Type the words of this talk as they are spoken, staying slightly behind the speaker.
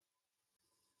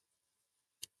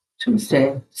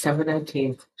Tuesday, December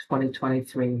 19th,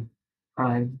 2023,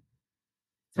 Prime,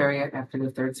 Feria after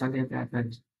the third Sunday of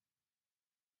Advent.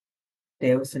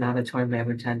 Deus in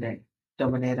auditorium tende,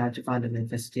 Domine adjuvandum in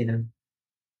festinum,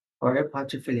 ora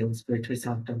pater filium spiritui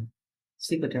sanctum,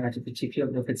 sicut erat in principio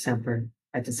nunc et semper,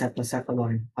 et in saecula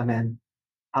saeculorum. Amen.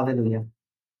 Alleluia.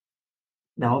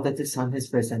 Now that the sun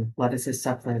has risen, let us as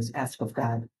sufferers ask of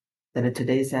God, that in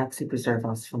today's acts he preserve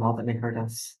us from all that may hurt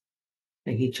us.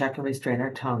 May he check and restrain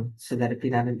our tongue, so that it be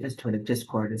not an instrument of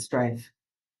discord and strife.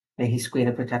 May he screen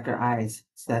and protect our eyes,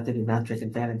 so that they do not drink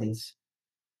in vanities.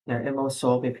 May our inmost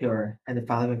soul be pure, and the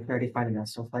folly of impurity find in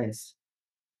us no place.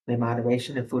 May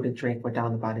moderation in food and drink weigh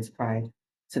down the body's pride,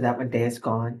 so that when day is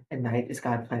gone and night is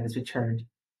God planned is returned,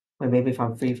 we may be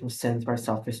found free from sins by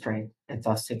self-restraint, and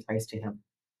thus sing praise to him.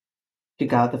 To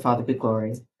God the Father be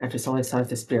glory, and to his only Son,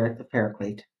 the Spirit, the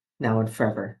Paraclete, now and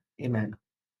forever. Amen.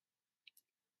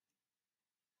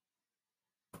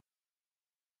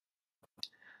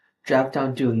 Drop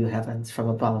down dew, you heavens, from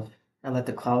above, and let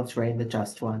the clouds rain the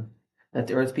just one. Let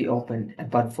the earth be opened,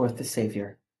 and bud forth the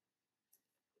Savior.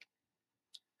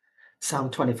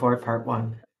 Psalm 24, Part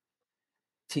 1.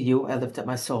 To you I lift up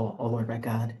my soul, O Lord my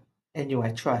God. In you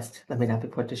I trust. Let me not be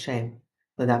put to shame.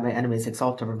 Let not my enemies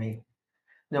exult over me.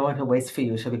 No one who waits for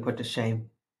you shall be put to shame.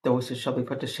 Those who shall be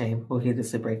put to shame who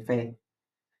heedlessly break faith.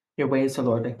 Your ways, O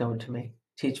Lord, make known to me.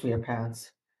 Teach me your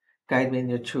paths. Guide me in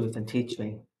your truth and teach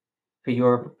me. For you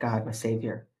are God, my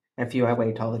Savior, and for you I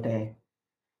wait all the day.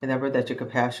 Remember that your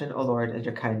compassion, O Lord, and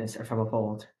your kindness are from of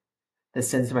old. The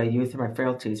sins of my youth and my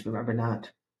frailties remember not,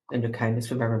 and your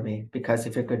kindness remember me, because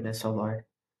of your goodness, O Lord.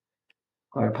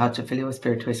 Gloria Patri Filio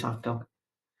Spiritui Sancto,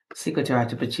 sicut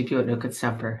erat in principio nunc et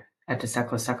semper, et in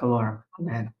saecula saeculorum.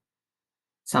 Amen.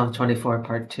 Psalm 24,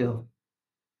 Part 2.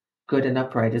 Good and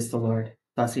upright is the Lord,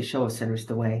 thus he shows sinners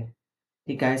the way.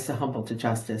 He guides the humble to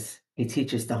justice, he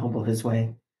teaches the humble his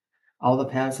way. All the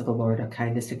paths of the Lord are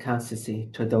kindness and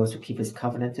constancy toward those who keep his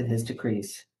covenant and his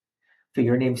decrees. For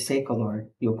your name's sake, O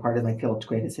Lord, you will pardon my guilt,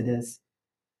 great as it is.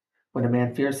 When a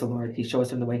man fears the Lord, he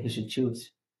shows him the way he should choose.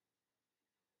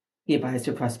 He abides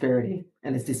to prosperity,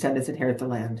 and his descendants inherit the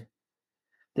land.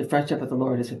 The friendship of the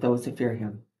Lord is with those who fear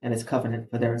him, and his covenant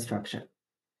for their instruction.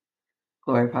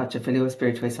 Gloria Patri Filio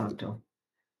Spiritui Sancto,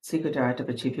 sicut erat in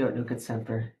principio et nunc et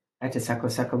semper, et in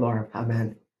saecula saeculorum.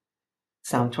 Amen.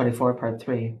 Psalm 24, Part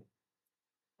 3.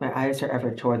 My eyes are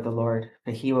ever toward the Lord, for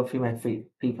he will free my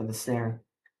feet from the snare.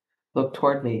 Look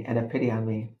toward me and have pity on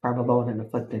me, for I am alone and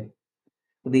afflicted.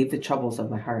 Relieve the troubles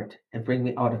of my heart, and bring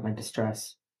me out of my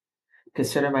distress.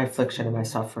 Consider my affliction and my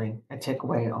suffering, and take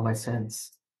away all my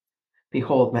sins.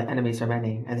 Behold, my enemies are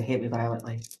many, and they hate me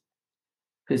violently.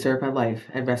 Preserve my life,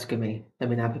 and rescue me.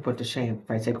 Let me not be put to shame,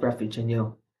 for I take refuge in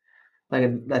you. Let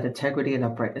integrity and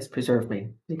uprightness preserve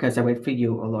me, because I wait for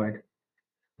you, O Lord.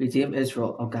 Redeem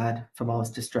Israel, O God, from all its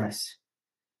distress.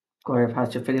 Gloria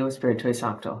Patri Filio Spiritui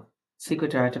Sancto,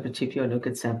 sicut erat in principio nunc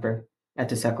et semper,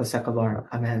 et in saecula saeculorum.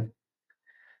 Amen.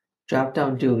 Drop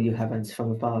down dew, you heavens, from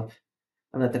above,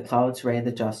 and let the clouds rain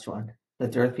the just one.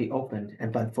 Let the earth be opened,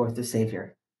 and bud forth the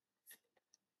Savior.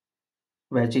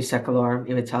 Regi secularum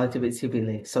immortalitatis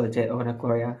civili, solite ona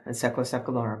gloria, and secula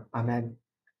seculorum. Amen.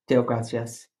 Deo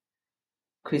gratias.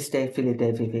 Christe, Filii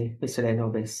Dei vivi, miserere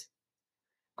nobis.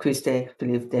 Christe,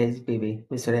 Filii Dei vivi,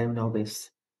 miserere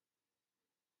nobis.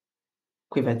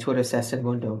 Qui venturus est in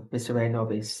mundo, miserere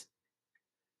nobis.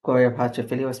 Gloria Patri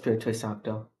Filio Spiritui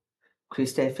Sancto.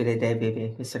 Christe, Filii Dei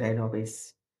vivi, miserere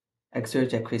nobis.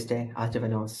 Exurge Christe, adjuva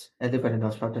nos, et libera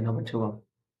nos pro nomen tuum.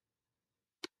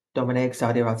 Domine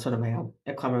exaudirat sonum meum,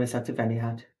 et clamaris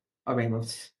adveniat.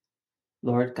 Oremus.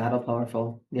 Lord God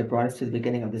all-powerful, you have brought us to the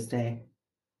beginning of this day.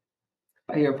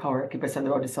 By your power, keep us on the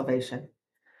road to salvation.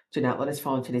 Do not let us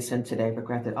fall into any sin today, but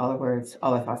grant that all our words,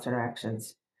 all our thoughts, and our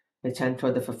actions may tend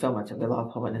toward the fulfillment of the law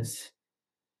of holiness.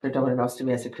 For Domine nostrum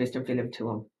est Christum filium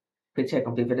tuum, qui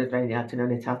tecum vivit et regnat in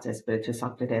unitate Spiritus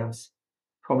Sancti Deus,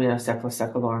 pro mea secula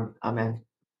seculorum. Amen.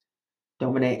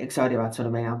 Domine exaudirat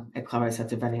sonum meum, et clamaris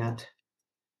adveniat.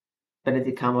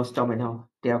 Benedicamus Domino,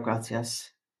 Deo gratias.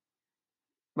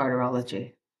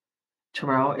 Martyrology.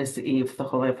 Tomorrow is the eve of the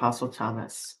Holy Apostle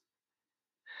Thomas.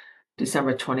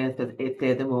 December 20th, the 8th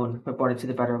day of the moon, were born into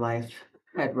the better life.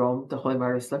 At Rome, the holy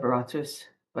martyrs Liberatus,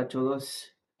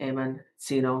 Batulus, Ammon,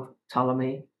 Zeno,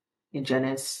 Ptolemy,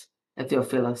 Ingenuus, and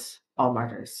Theophilus, all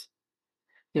martyrs.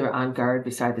 They were on guard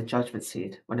beside the judgment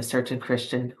seat when a certain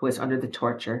Christian who was under the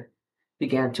torture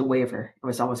began to waver and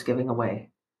was almost giving way,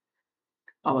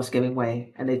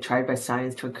 and they tried by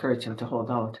signs to encourage him to hold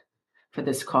out. For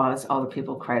this cause, all the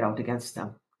people cried out against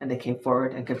them, and they came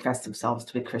forward and confessed themselves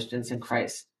to be Christians in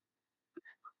Christ,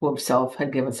 who himself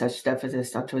had given such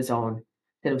steadfastness unto his own,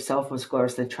 that himself was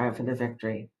gloriously triumphant in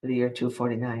victory in the year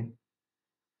 249.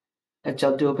 At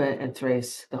Jalduba in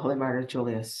Thrace, the holy martyr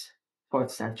Julius,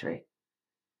 4th century.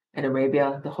 In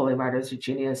Arabia, the holy martyrs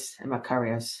Eugenius and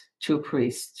Macarius, two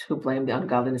priests who blamed the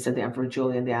ungodliness of the Emperor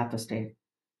Julian the Apostate,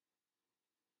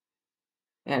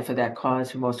 and for that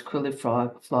cause were most cruelly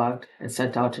flogged and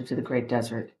sent out into the great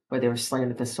desert, where they were slain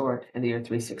with the sword in the year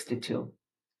 362.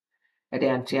 At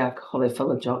Antioch, holy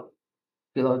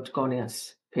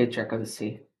Philogonius, patriarch of the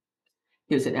see.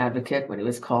 He was an advocate when he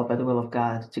was called by the will of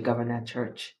God to govern that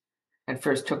church, and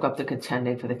first took up the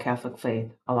contending for the Catholic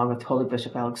faith along with holy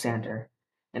Bishop Alexander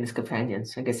and his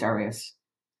companions against Arius.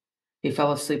 He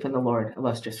fell asleep in the Lord,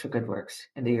 illustrious for good works,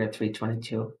 in the year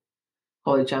 322.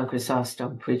 Holy John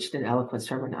Chrysostom preached an eloquent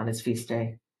sermon on his feast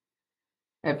day.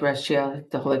 At Brescia,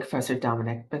 the holy confessor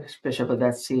Dominic, bishop of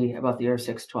that see, about the year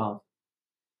 612.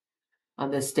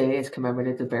 On this day is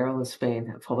commemorated the burial in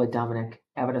Spain of holy Dominic,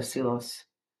 abbot of Silos,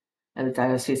 and the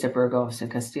diocese of Burgos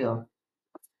and Castile,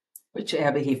 which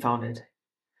abbey he founded,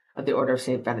 of the order of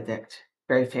Saint Benedict,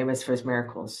 very famous for his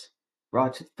miracles,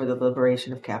 wrought for the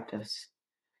liberation of captives.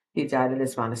 He died in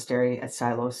his monastery at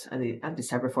Silos on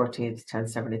December 14th,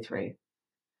 1073.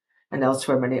 And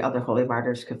elsewhere many other holy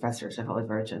martyrs, confessors, and holy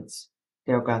virgins.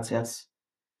 Deo gratias.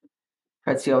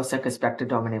 Preciosa conspecta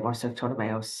Domini mors sanctorum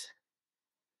meos.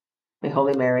 May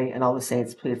Holy Mary and all the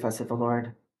saints plead for us with the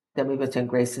Lord, that we may obtain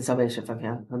grace and salvation from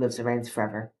him who lives and reigns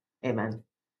forever. Amen.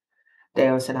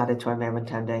 Deus in aditor meum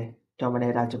intende,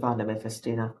 Domine adjuvanda me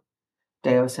festina.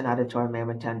 Deus in aditor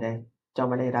meum intende,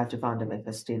 Domine adjuvanda me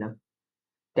festina.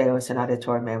 Deus in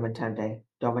aditor meum intende,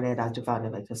 Domine adjuvanda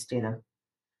me festina.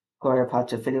 Gloria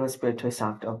Patri Filio Spiritui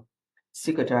Sancto,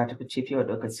 sicut erat in principio et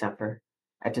nunc et semper,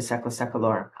 et in saecula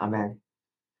saeculorum. Amen.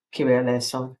 Kyrie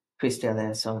eleison, Christe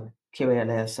eleison, Kyrie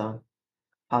eleison,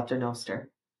 Pater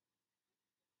noster.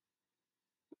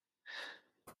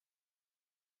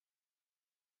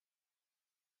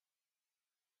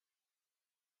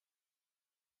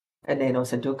 Et ne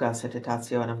nos inducas in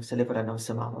tentationem, sed libera nos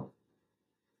a malo.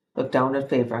 Look down in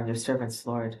favor on your servants,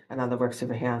 Lord, and on the works of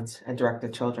your hands, and direct their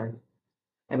children.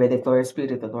 And may the glorious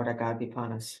beauty of the Lord our God be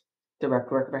upon us. Direct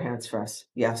the work of our hands for us.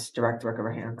 Yes, direct the work of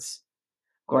our hands.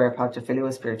 Gloria Patri Filio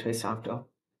Spiritui Sancto.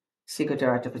 Sicut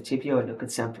erat in principio et nunc et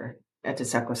semper, et in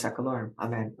saecula saeculorum.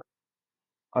 Amen.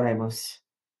 Oremus.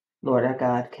 Lord our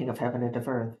God, King of heaven and of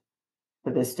earth,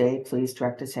 for this day please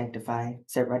direct and sanctify,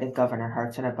 set right and govern our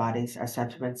hearts and our bodies, our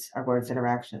sentiments, our words and our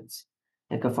actions,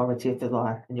 in conformity with the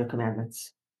law and your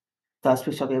commandments. Thus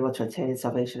we shall be able to attain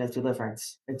salvation and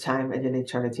deliverance, in time and in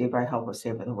eternity by helpless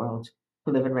Savior of the world,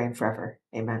 who live and reign forever.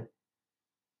 Amen.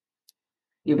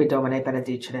 Iubi Domine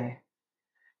benedicere.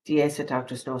 Dies et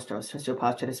auctus nostros, Jesu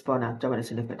paceris bona,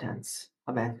 Dominus omnipotens.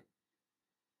 Amen.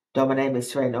 Domine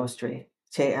misere nostri,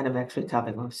 te animex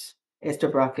vitabimus, est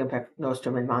brachium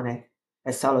nostrum in mane,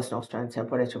 et salus nostra in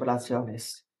tempore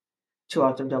tribulationis. Tu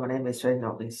autem Domine misere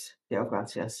nobis, Deo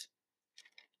gratias.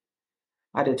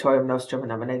 Adiutorium nostrum in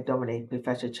nomine Domini, qui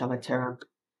fecit cielo et terram,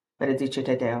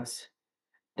 benedicite Deus,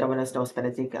 Dominus nos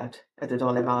benedicat, et ad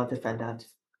ole mala defendat,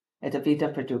 et a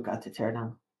vitam perducat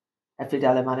aeternam, et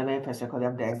fidelem anime per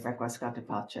secoliam Dei requiescat in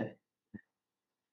pace.